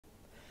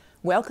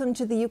Welcome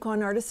to the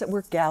Yukon Artists at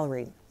Work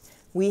Gallery.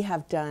 We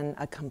have done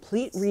a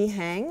complete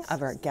rehang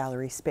of our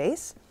gallery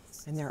space,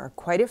 and there are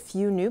quite a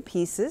few new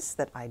pieces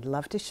that I'd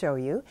love to show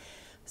you.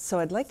 So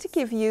I'd like to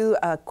give you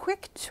a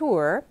quick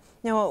tour.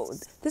 Now,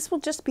 this will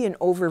just be an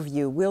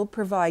overview. We'll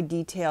provide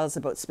details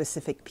about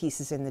specific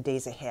pieces in the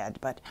days ahead,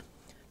 but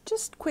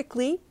just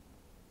quickly,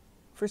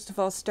 first of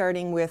all,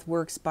 starting with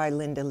works by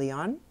Linda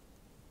Leon.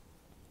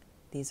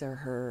 These are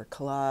her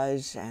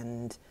collage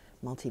and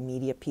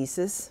multimedia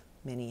pieces.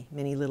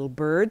 Many little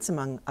birds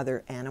among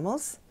other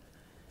animals.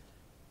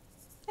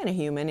 And a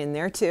human in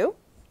there too.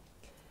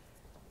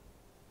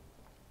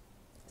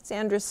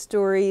 Sandra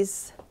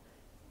Story's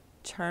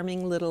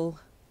charming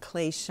little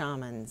clay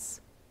shamans.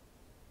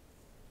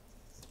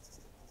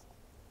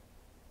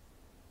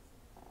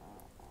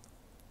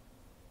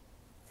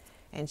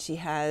 And she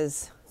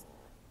has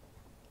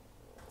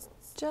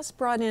just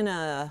brought in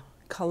a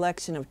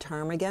collection of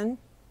ptarmigan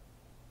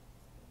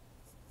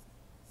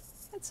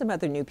and some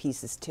other new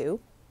pieces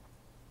too.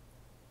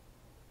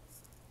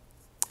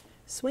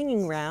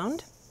 Swinging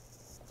round,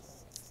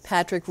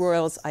 Patrick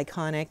Royal's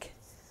iconic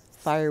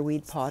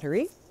fireweed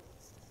pottery.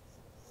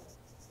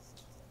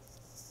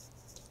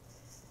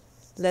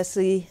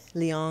 Leslie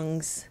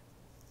Leong's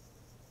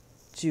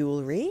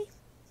jewelry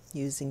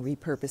using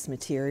repurposed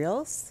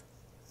materials.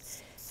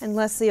 And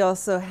Leslie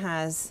also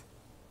has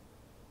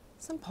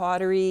some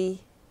pottery,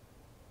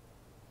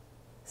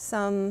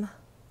 some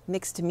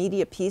mixed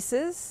media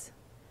pieces,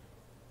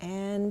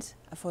 and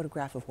a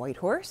photograph of White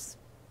Horse.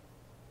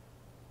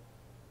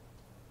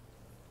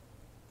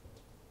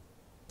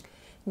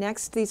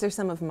 Next, these are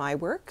some of my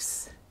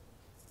works.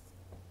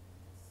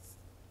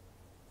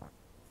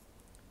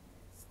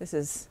 This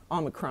is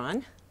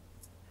Omicron,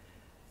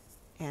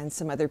 and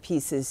some other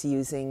pieces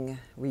using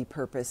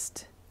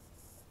repurposed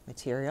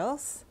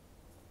materials.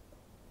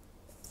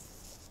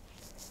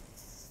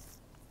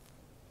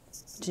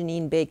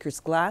 Janine Baker's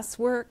glass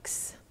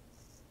works.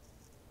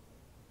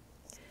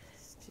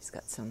 She's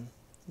got some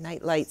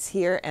night lights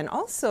here, and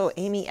also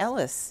Amy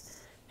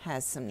Ellis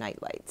has some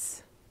night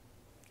lights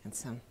and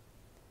some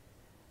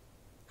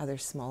other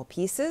small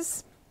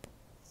pieces.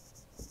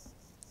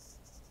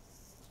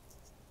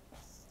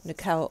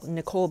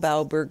 Nicole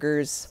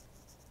Bauberger's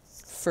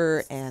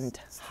fur and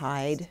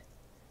hide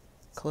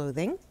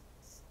clothing.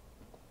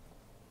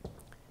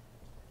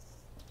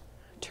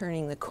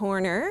 Turning the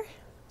corner,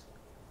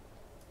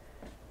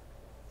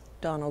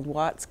 Donald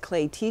Watt's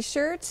clay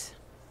t-shirt.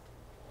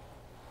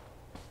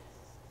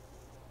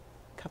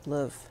 A couple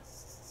of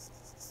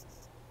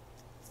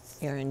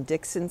Aaron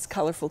Dixon's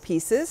colorful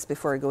pieces.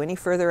 Before I go any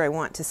further, I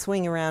want to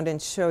swing around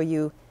and show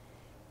you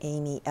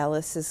Amy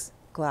Ellis's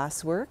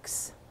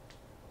glassworks.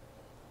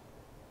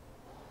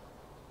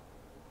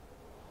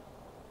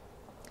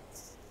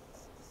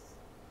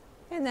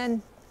 And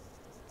then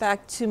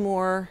back to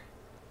more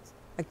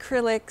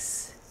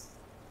acrylics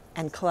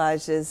and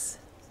collages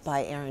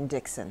by Aaron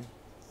Dixon.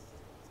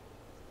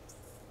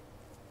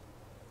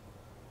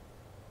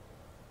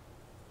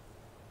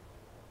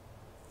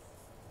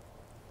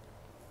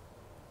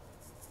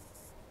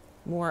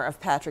 More of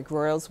Patrick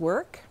Royal's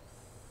work.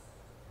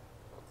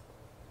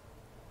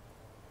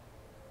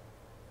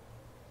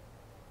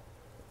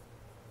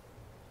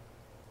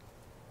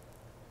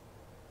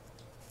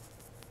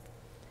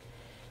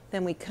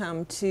 Then we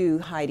come to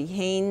Heidi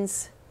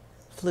Haynes'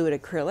 fluid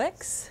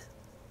acrylics.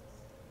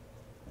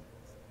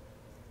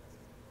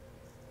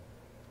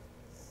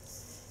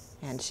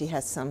 And she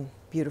has some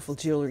beautiful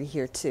jewelry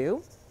here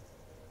too.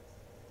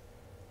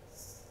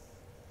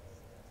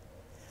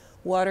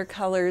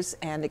 Watercolors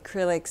and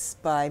acrylics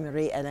by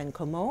Marie-Hélène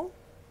Comeau.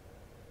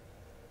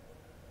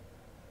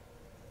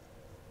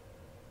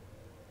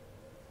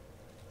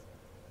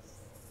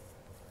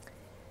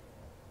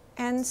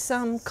 And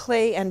some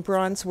clay and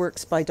bronze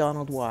works by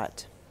Donald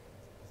Watt.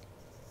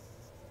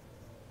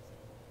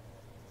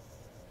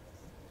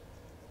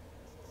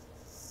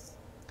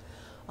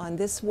 On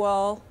this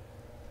wall,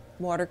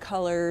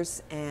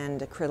 watercolors and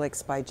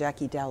acrylics by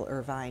Jackie Dell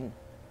Irvine.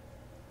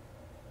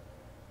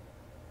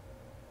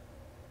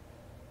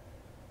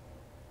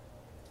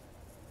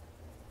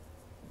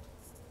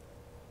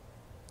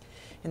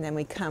 And then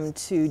we come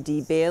to Dee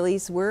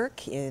Bailey's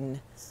work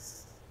in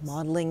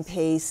modeling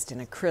paste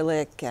and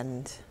acrylic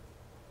and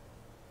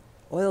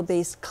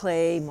oil-based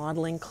clay,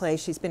 modeling clay.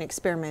 She's been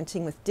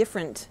experimenting with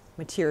different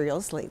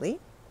materials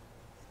lately.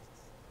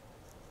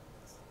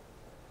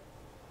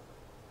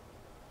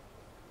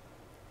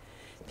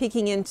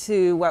 Peeking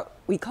into what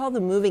we call the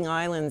Moving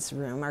Islands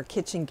room, our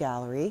kitchen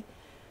gallery.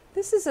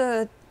 This is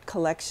a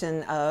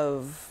collection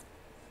of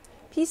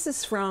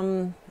pieces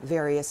from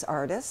various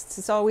artists.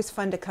 It's always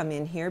fun to come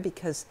in here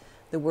because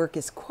the work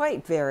is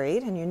quite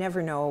varied and you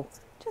never know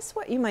just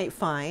what you might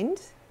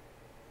find.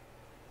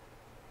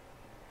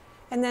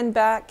 And then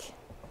back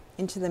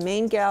into the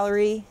main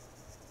gallery,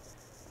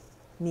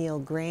 Neil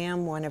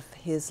Graham, one of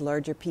his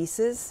larger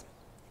pieces.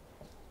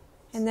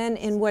 And then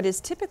in what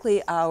is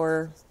typically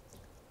our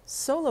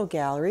solo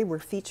gallery, we're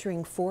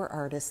featuring 4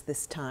 artists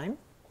this time.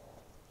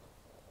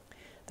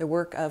 The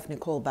work of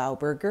Nicole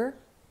Bauberger,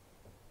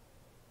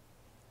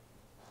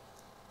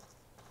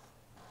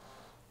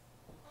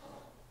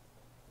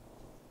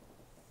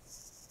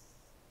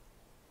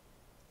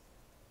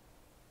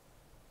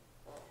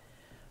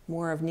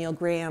 more of Neil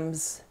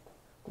Graham's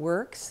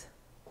works.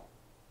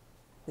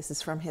 This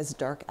is from his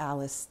Dark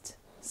Alice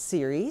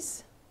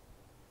series.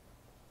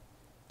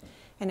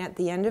 And at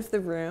the end of the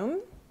room,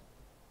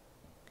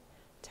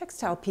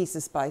 textile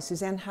pieces by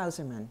Suzanne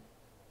Hauserman.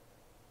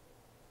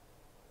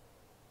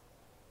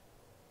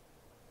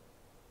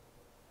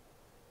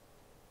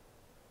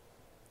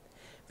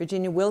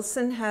 Virginia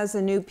Wilson has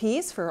a new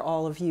piece for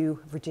all of you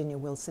Virginia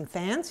Wilson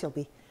fans. You'll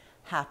be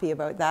happy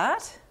about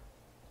that.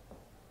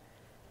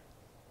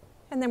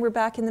 And then we're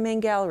back in the main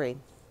gallery.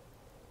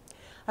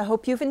 I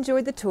hope you've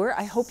enjoyed the tour.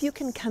 I hope you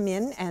can come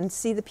in and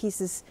see the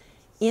pieces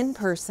in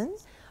person.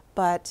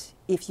 But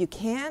if you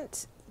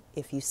can't,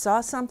 if you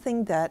saw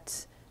something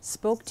that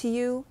spoke to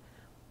you,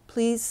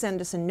 please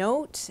send us a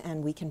note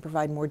and we can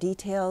provide more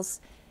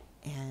details.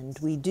 And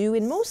we do,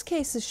 in most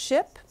cases,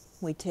 ship.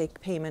 We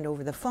take payment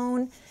over the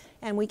phone,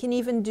 and we can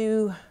even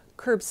do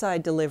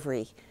curbside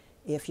delivery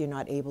if you're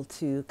not able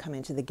to come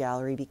into the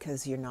gallery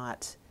because you're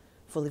not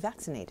fully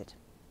vaccinated.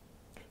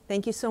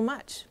 Thank you so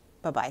much.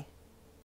 Bye-bye.